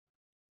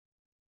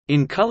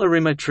In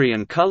colorimetry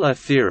and color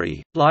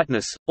theory,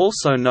 lightness,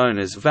 also known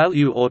as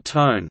value or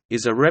tone,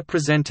 is a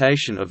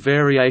representation of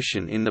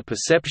variation in the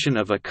perception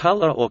of a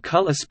color or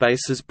color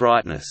space's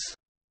brightness.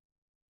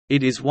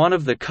 It is one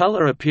of the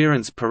color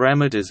appearance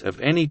parameters of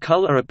any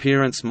color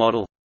appearance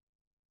model.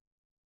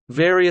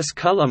 Various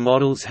color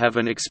models have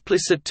an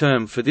explicit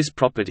term for this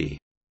property.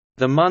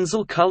 The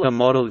Munsell color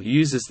model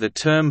uses the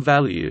term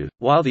value,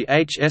 while the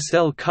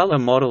HSL color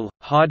model,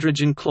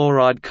 hydrogen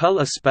chloride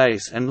color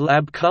space and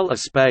lab color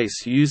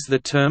space use the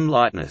term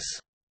lightness.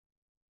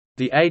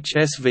 The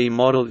HSV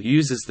model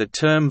uses the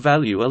term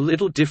value a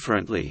little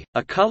differently.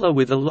 A color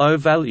with a low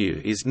value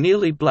is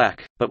nearly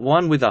black, but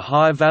one with a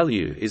high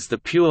value is the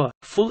pure,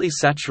 fully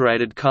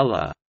saturated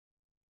color.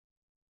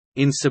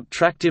 In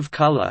subtractive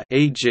color,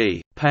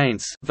 e.g.,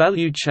 paints,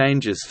 value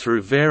changes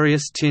through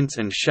various tints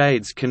and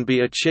shades can be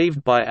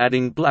achieved by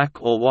adding black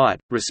or white,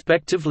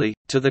 respectively,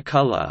 to the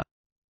color.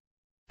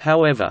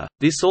 However,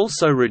 this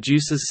also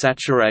reduces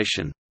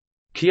saturation.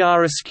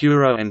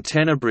 Chiaroscuro and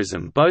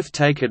tenebrism both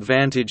take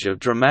advantage of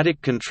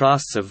dramatic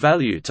contrasts of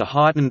value to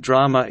heighten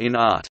drama in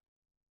art.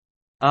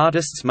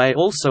 Artists may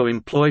also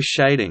employ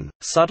shading,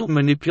 subtle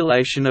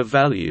manipulation of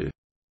value.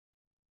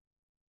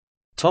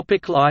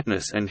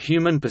 Lightness and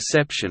human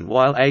perception.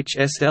 While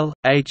HSL,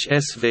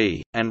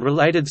 HSV, and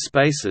related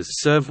spaces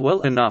serve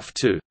well enough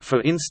to,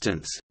 for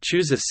instance,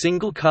 choose a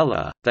single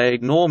color, they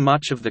ignore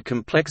much of the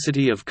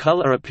complexity of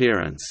color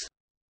appearance.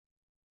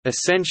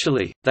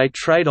 Essentially, they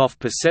trade off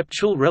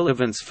perceptual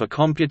relevance for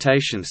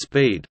computation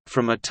speed.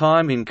 From a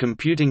time in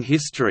computing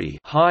history,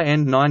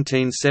 high-end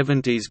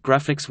 1970s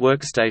graphics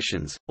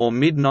workstations, or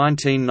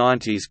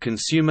mid-1990s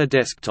consumer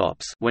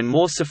desktops, when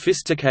more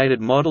sophisticated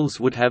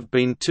models would have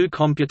been too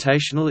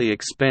computationally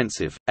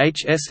expensive,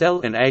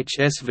 HSL and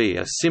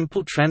HSV are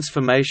simple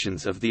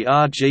transformations of the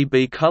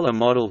RGB color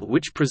model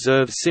which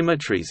preserve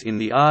symmetries in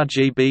the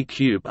RGB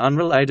cube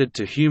unrelated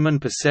to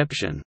human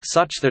perception,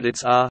 such that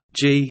its R,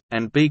 G,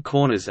 and B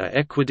corners are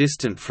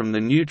equidistant from the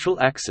neutral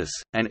axis,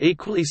 and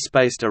equally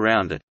spaced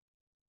around it.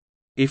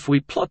 If we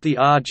plot the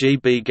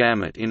RGB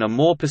gamut in a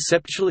more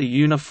perceptually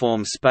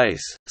uniform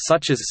space,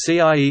 such as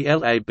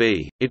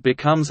CIELAB, it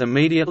becomes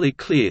immediately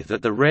clear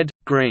that the red,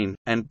 green,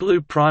 and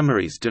blue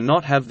primaries do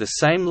not have the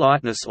same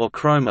lightness or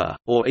chroma,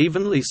 or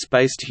evenly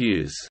spaced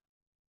hues.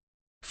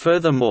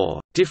 Furthermore,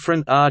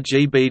 different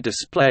RGB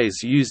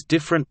displays use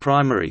different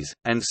primaries,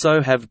 and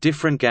so have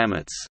different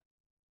gamuts.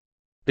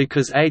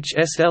 Because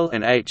HSL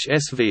and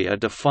HSV are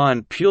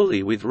defined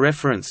purely with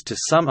reference to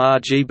some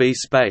RGB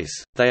space,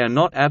 they are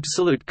not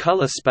absolute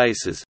color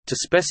spaces. To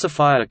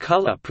specify a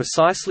color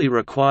precisely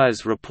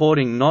requires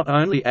reporting not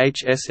only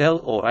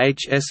HSL or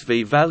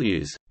HSV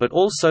values, but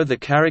also the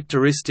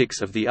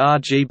characteristics of the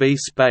RGB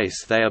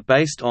space they are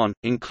based on,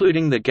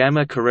 including the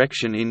gamma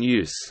correction in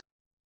use.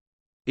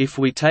 If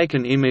we take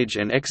an image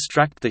and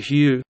extract the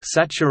hue,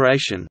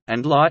 saturation,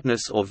 and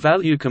lightness or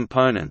value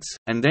components,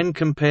 and then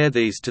compare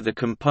these to the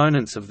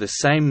components of the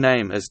same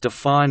name as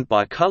defined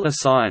by color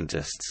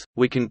scientists,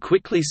 we can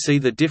quickly see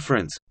the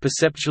difference,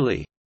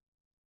 perceptually.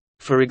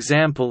 For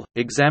example,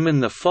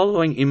 examine the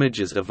following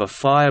images of a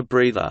fire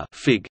breather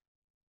Fig.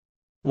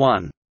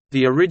 1.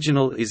 The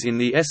original is in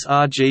the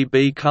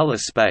sRGB color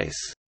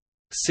space.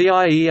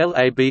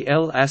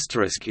 CIELABL**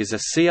 is a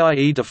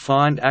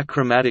CIE-defined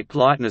achromatic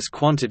lightness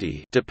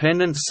quantity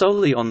dependent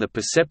solely on the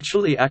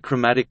perceptually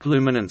achromatic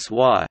luminance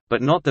Y,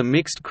 but not the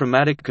mixed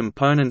chromatic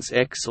components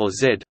X or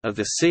Z, of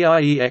the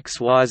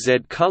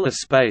CIE-XYZ color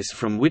space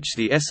from which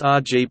the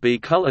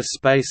sRGB color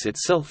space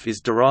itself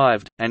is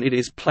derived, and it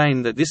is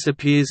plain that this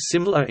appears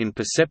similar in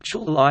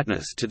perceptual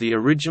lightness to the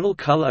original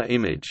color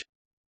image.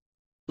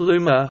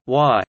 Luma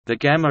Y, the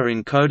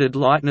gamma-encoded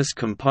lightness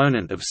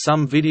component of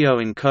some video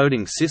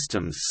encoding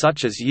systems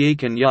such as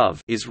YEEK and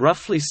YUV, is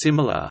roughly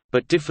similar,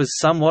 but differs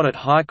somewhat at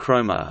high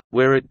chroma,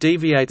 where it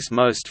deviates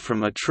most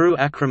from a true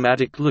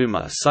achromatic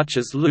luma such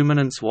as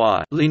luminance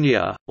Y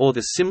linear, or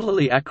the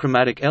similarly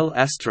achromatic L**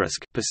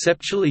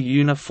 perceptually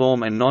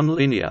uniform and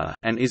non-linear,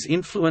 and is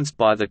influenced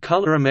by the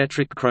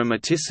colorimetric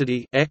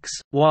chromaticity X,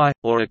 Y,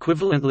 or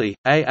equivalently,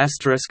 A**,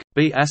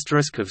 B**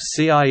 of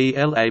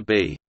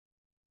CIELAB.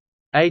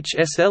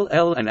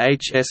 HSLL and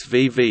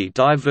HSVV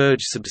diverge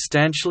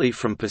substantially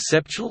from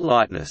perceptual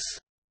lightness.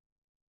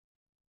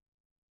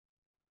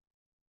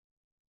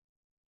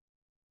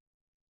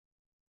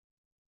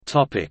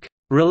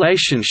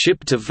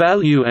 Relationship to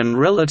value and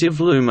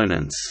relative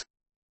luminance.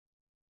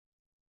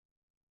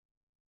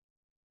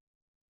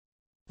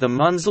 The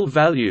Munsell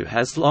value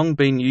has long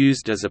been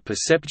used as a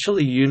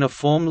perceptually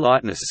uniform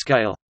lightness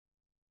scale.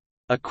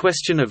 A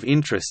question of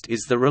interest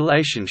is the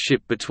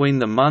relationship between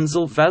the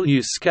Munsell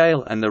value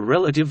scale and the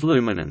relative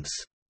luminance.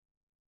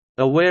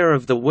 Aware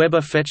of the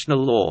Weber-Fechner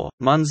law,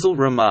 Munsell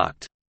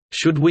remarked,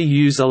 "Should we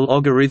use a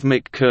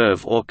logarithmic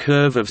curve or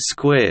curve of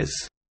squares?"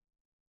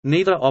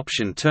 Neither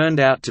option turned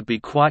out to be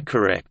quite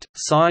correct.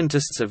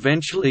 Scientists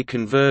eventually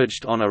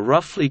converged on a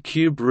roughly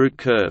cube root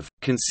curve,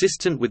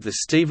 consistent with the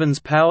Stevens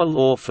power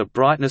law for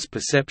brightness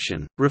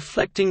perception,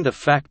 reflecting the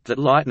fact that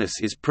lightness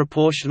is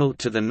proportional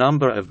to the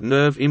number of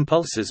nerve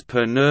impulses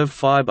per nerve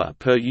fiber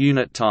per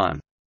unit time.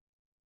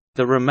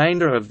 The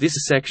remainder of this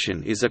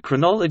section is a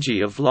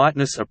chronology of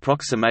lightness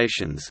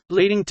approximations,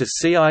 leading to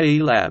CIE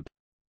Lab.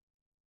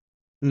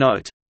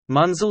 Note: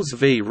 Munzel's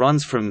V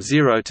runs from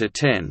 0 to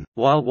 10,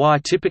 while Y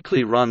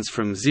typically runs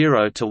from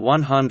 0 to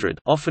 100,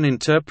 often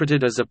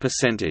interpreted as a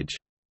percentage.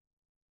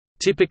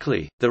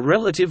 Typically, the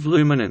relative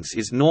luminance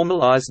is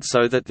normalized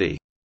so that the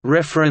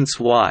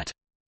reference white,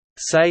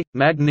 say,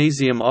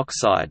 magnesium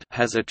oxide,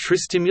 has a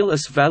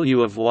tristimulus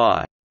value of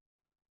Y.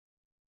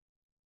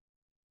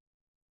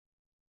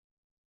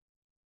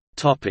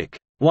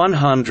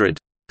 100.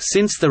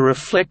 Since the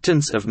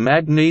reflectance of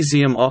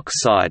magnesium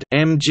oxide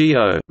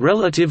 (MgO)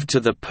 relative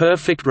to the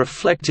perfect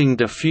reflecting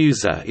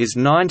diffuser is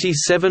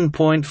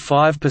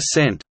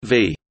 97.5%,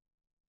 v.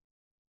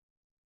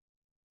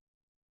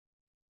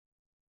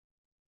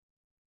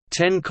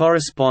 10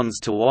 corresponds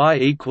to Y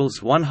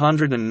equals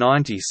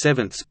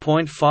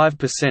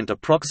 197.5%,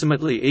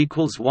 approximately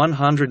equals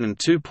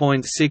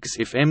 102.6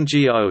 if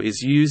MgO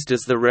is used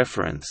as the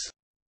reference.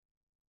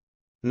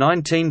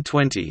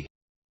 1920.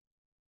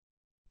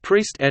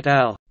 Priest et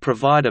al.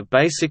 Provide a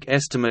basic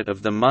estimate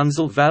of the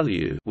Munzel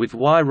value with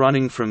Y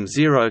running from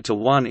 0 to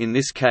 1 in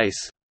this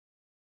case.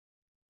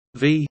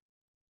 V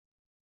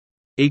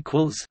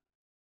equals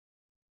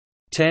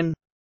 10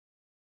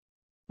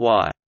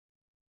 Y.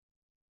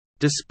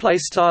 Display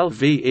style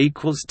V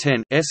equals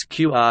 10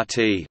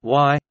 sqrt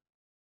Y.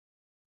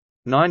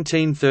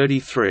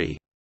 1933.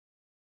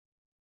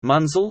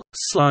 Munzel,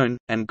 Sloan,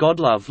 and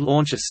Godlove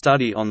launch a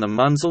study on the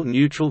Munzel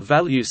neutral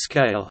value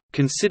scale,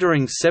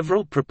 considering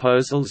several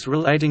proposals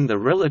relating the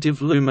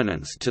relative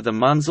luminance to the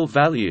Munzel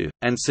value,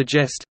 and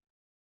suggest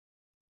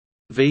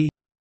V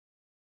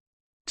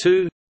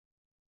 2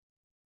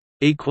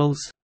 equals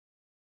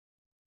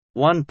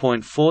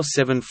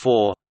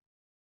 1.474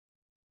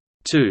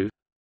 2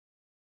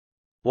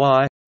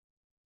 Y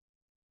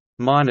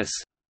minus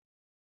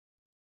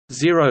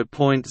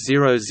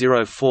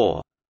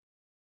 0.004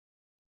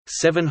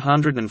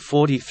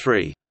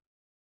 743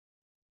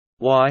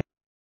 Y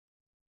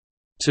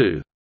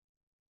 2.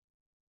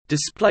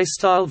 Display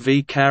style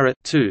V caret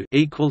 2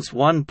 equals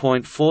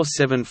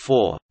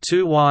 1.474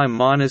 2 Y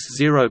minus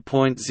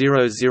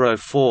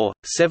 0.004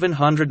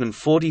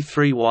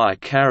 743 Y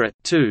caret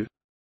 2.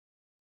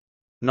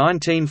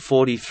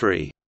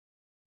 1943.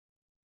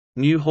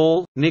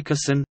 Newhall,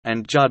 Nickerson,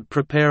 and Judd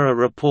prepare a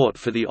report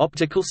for the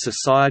Optical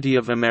Society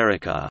of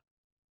America.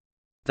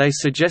 They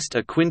suggest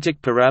a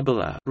quintic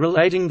parabola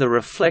relating the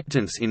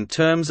reflectance in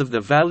terms of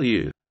the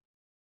value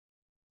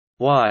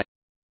Y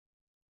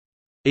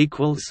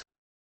equals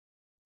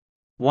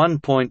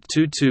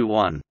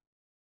 1.221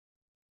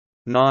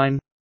 9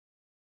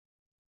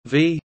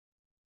 V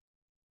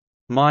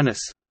minus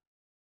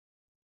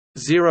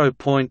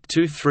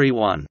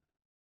 0.231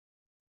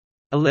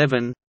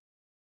 11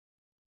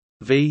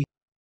 V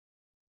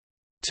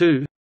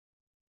 2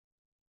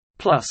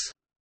 plus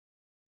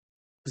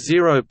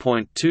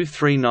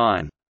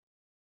 0.239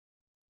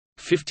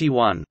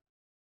 51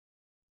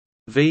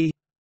 V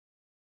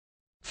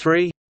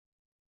 3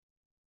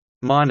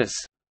 minus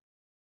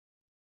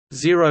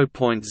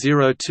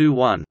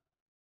 0.021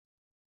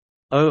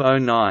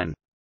 009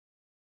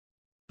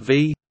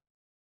 V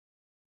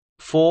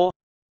 4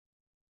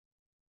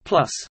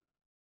 plus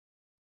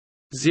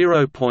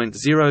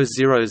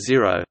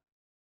 0.000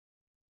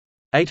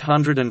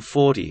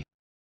 840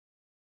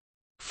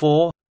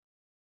 4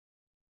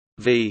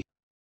 V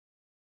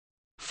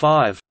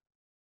 5.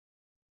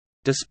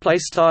 Display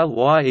style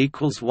Y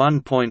equals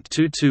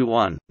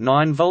 1.221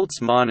 9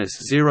 volts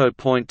minus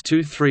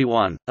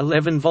 0.231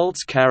 11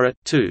 volts caret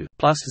 2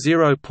 plus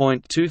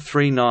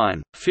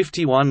 0.239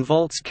 51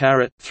 volts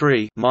caret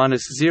 3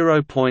 minus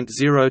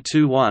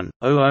 0.021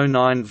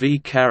 009 V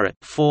caret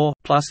 4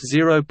 plus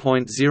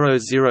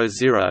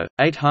 0.000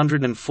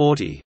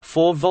 840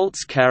 4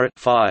 volts caret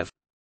 5.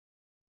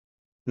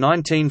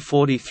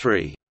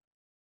 1943.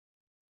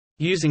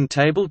 Using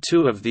Table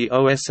 2 of the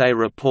OSA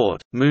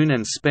report, Moon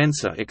and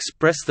Spencer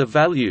express the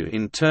value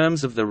in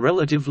terms of the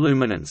relative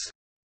luminance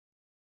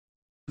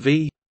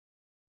V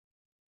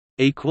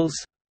equals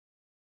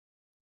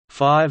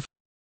 5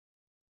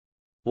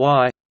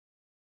 Y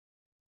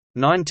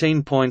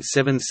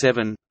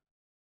 19.77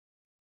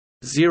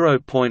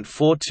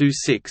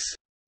 0.426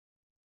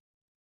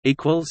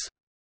 equals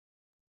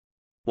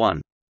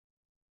 1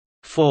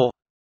 4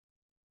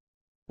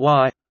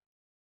 Y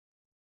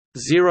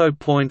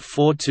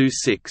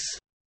 0.426.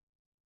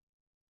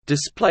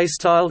 Display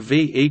style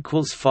V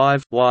equals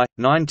 5 Y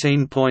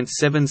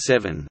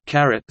 19.77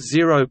 caret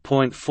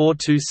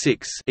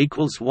 0.426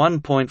 equals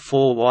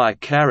 1.4 Y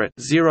caret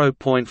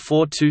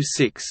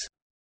 0.426.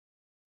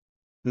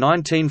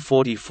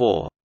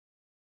 1944.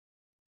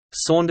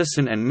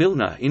 Saunderson and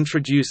Milner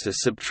introduce a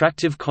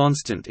subtractive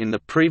constant in the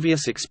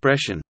previous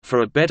expression,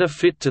 for a better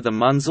fit to the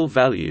Munsell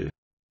value.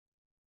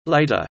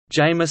 Later,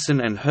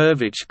 Jameson and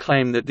Hurwicz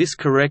claim that this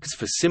corrects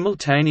for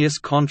simultaneous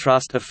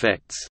contrast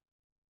effects.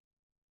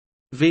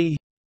 V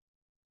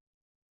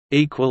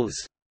equals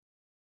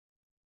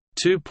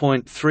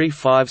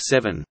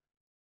 2.357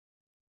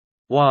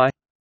 y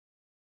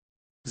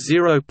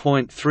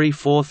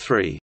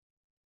 0.343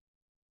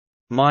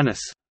 minus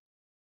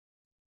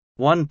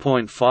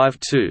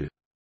 1.52.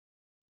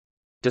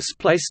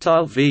 Display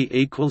style V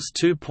equals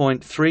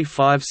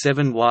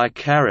 2.357 y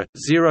caret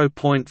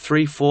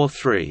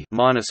 0.343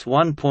 minus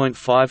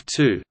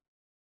 1.52.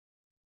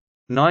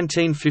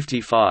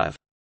 1955.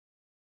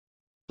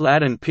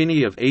 Ladd and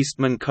Pinney of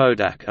Eastman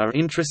Kodak are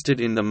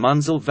interested in the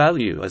Munsell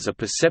value as a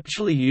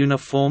perceptually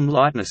uniform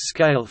lightness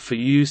scale for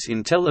use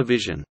in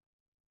television.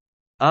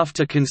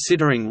 After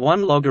considering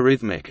 1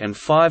 logarithmic and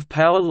 5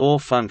 power law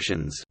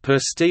functions per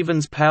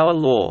Stevens power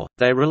law,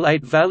 they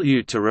relate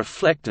value to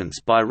reflectance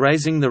by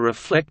raising the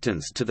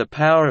reflectance to the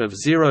power of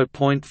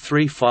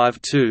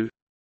 0.352.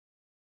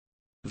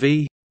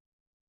 V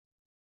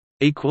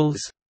equals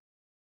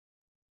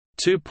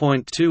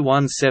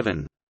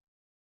 2.217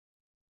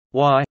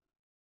 y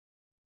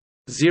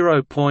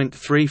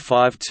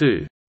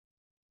 0.352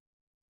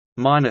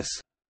 minus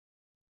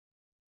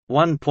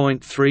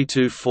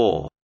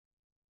 1.324.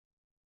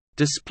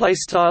 Display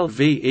style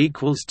V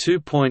equals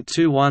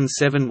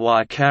 2.217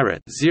 y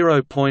caret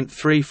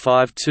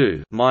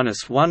 0.352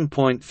 minus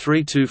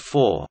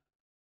 1.324.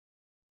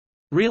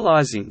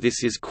 Realizing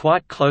this is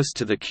quite close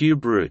to the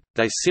cube root,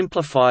 they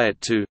simplify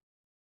it to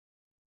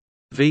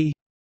V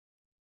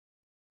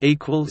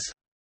equals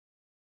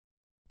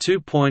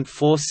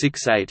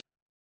 2.468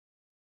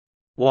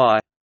 y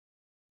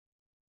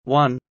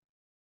 1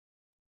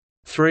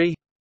 3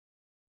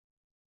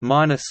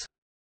 minus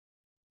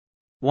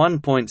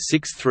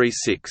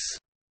 1.636.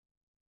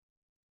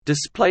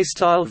 Display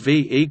style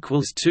V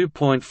equals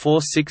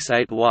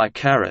 2.468 y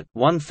caret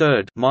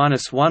 1/3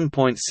 minus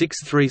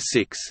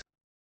 1.636.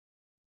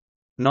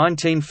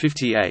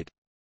 1958.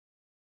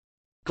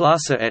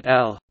 Glasser et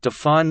al.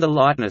 Define the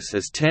lightness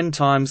as 10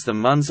 times the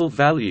Munsell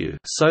value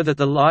so that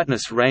the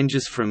lightness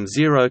ranges from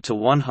 0 to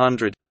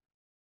 100.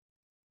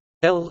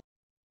 L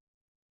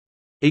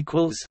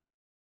equals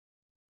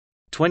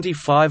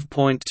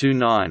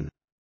 25.29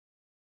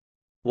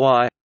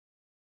 y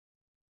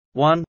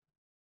 1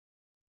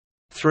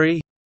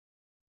 3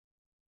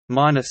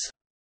 minus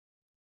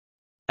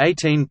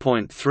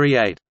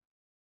 18.38.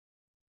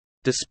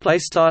 Display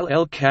style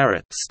L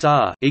caret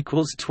star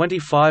equals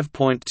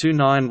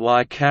 25.29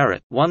 y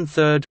caret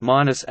 1/3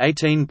 minus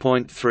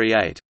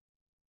 18.38.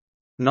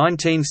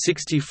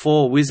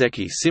 1964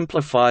 Wizecki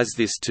simplifies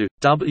this to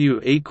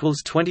W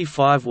equals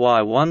 25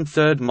 y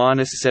 1/3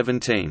 minus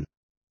 17.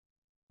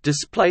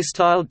 Display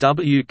style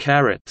W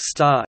caret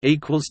star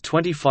equals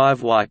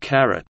 25 y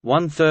caret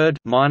 1/3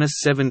 minus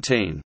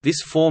 17.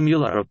 This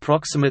formula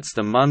approximates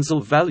the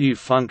Munsell value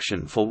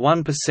function for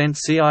 1%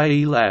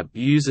 CIE Lab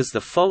uses the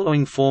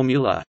following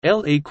formula: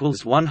 L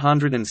equals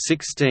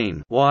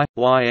 116 y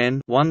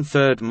yn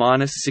 1/3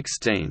 minus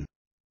 16.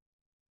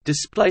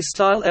 Display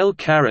style L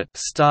caret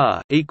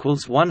star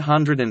equals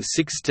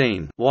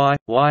 116 y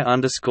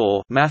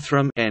underscore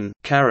mathrm n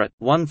caret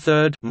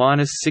 1/3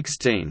 minus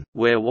 16,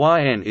 where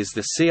yn is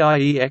the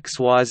CIE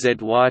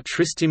XYZY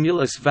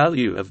tristimulus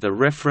value of the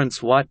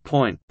reference white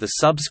point. The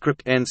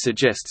subscript n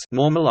suggests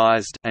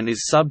normalized and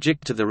is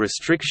subject to the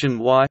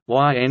restriction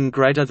yn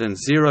greater than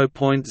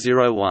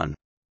 0.01.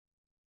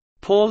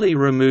 Pauli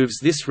removes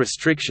this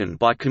restriction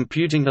by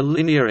computing a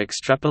linear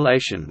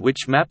extrapolation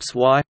which maps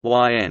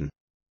yn.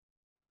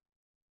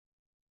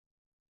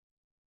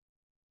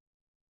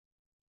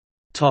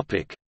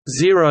 Topic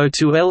 0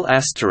 to L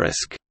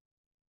asterisk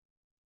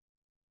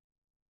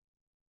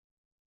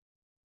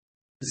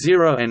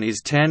 0 n is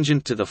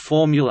tangent to the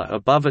formula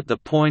above at the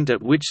point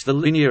at which the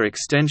linear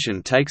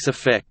extension takes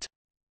effect.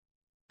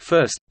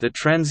 First, the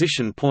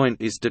transition point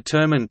is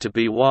determined to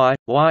be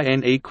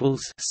yn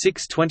equals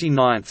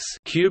 6/29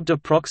 cubed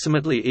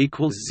approximately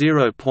equals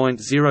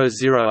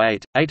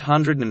 0.008,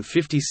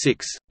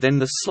 856, then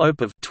the slope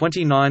of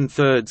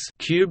 29/3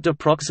 cubed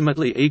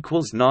approximately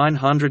equals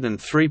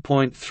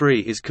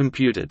 903.3 is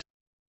computed.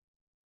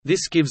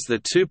 This gives the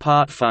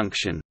two-part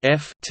function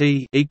f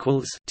t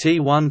equals t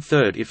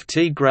 1/3 if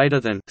t greater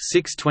than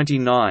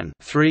 629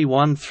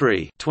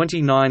 313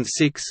 29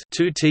 6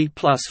 2t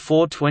plus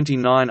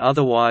 429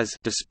 otherwise.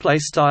 Display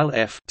style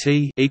f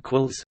t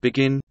equals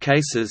begin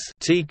cases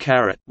t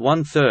caret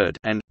 1/3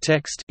 and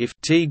text if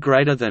t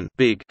greater than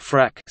big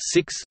frac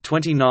 6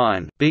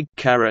 29 big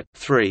caret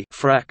 3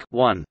 frac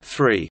 1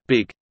 3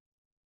 big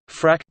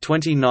frac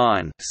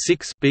 29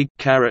 6 big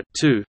caret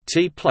 2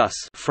 t plus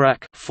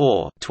frac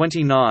 4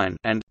 29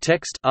 and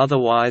text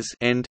otherwise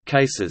end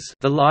cases.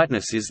 The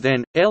lightness is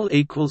then L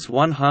equals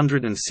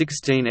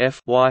 116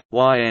 f y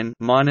yn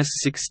minus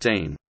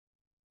 16.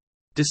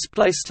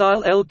 Display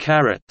style L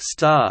caret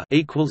star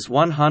equals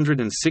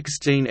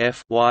 116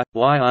 f y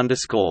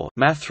underscore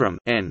mathrm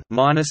n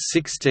minus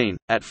 16.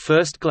 At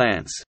first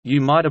glance,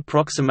 you might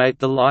approximate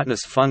the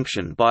lightness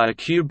function by a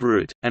cube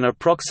root, an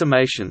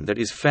approximation that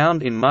is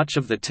found in much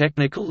of the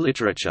technical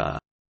literature.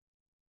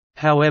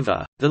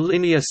 However, the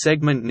linear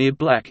segment near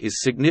black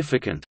is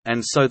significant,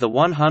 and so the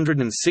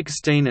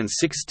 116 and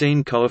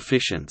 16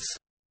 coefficients.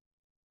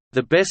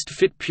 The best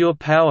fit pure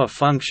power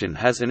function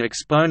has an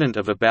exponent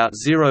of about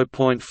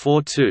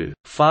 0.42,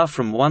 far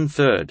from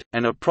 1/3,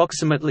 and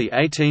approximately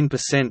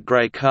 18%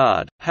 gray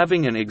card,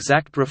 having an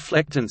exact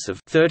reflectance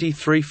of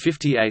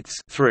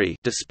 33/58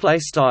 display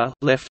style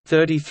left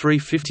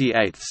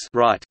 33/58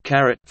 right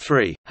caret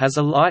 3 has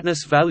a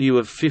lightness value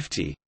of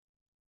 50.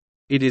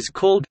 It is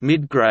called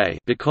mid-gray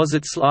because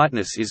its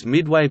lightness is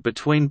midway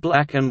between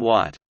black and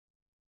white.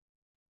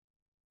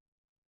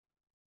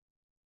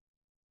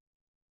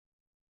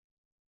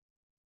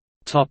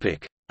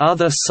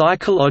 Other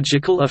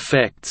psychological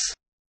effects.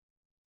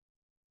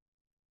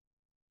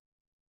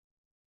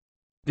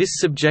 This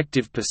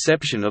subjective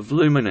perception of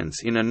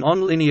luminance in a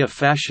nonlinear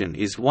fashion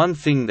is one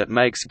thing that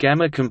makes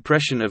gamma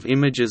compression of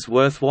images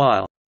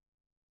worthwhile.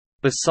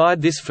 Beside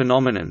this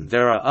phenomenon,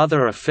 there are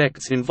other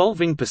effects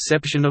involving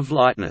perception of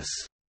lightness.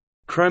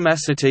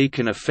 Chromacity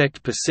can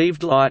affect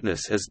perceived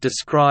lightness as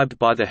described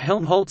by the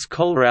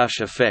Helmholtz-Kohlrausch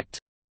effect.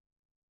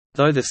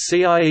 Though the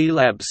CIE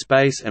lab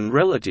space and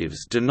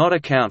relatives do not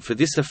account for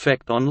this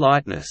effect on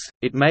lightness,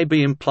 it may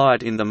be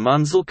implied in the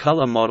Munsell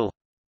color model.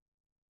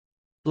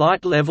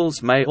 Light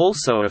levels may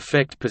also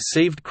affect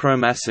perceived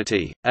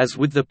chromacity, as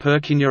with the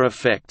Purkinje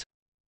effect.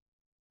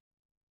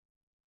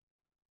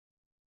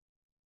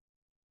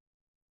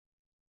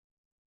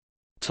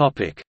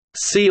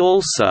 See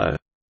also: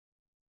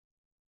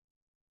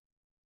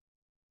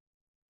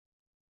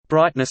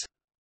 brightness,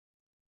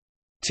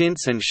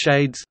 tints and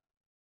shades.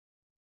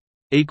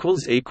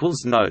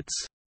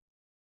 Notes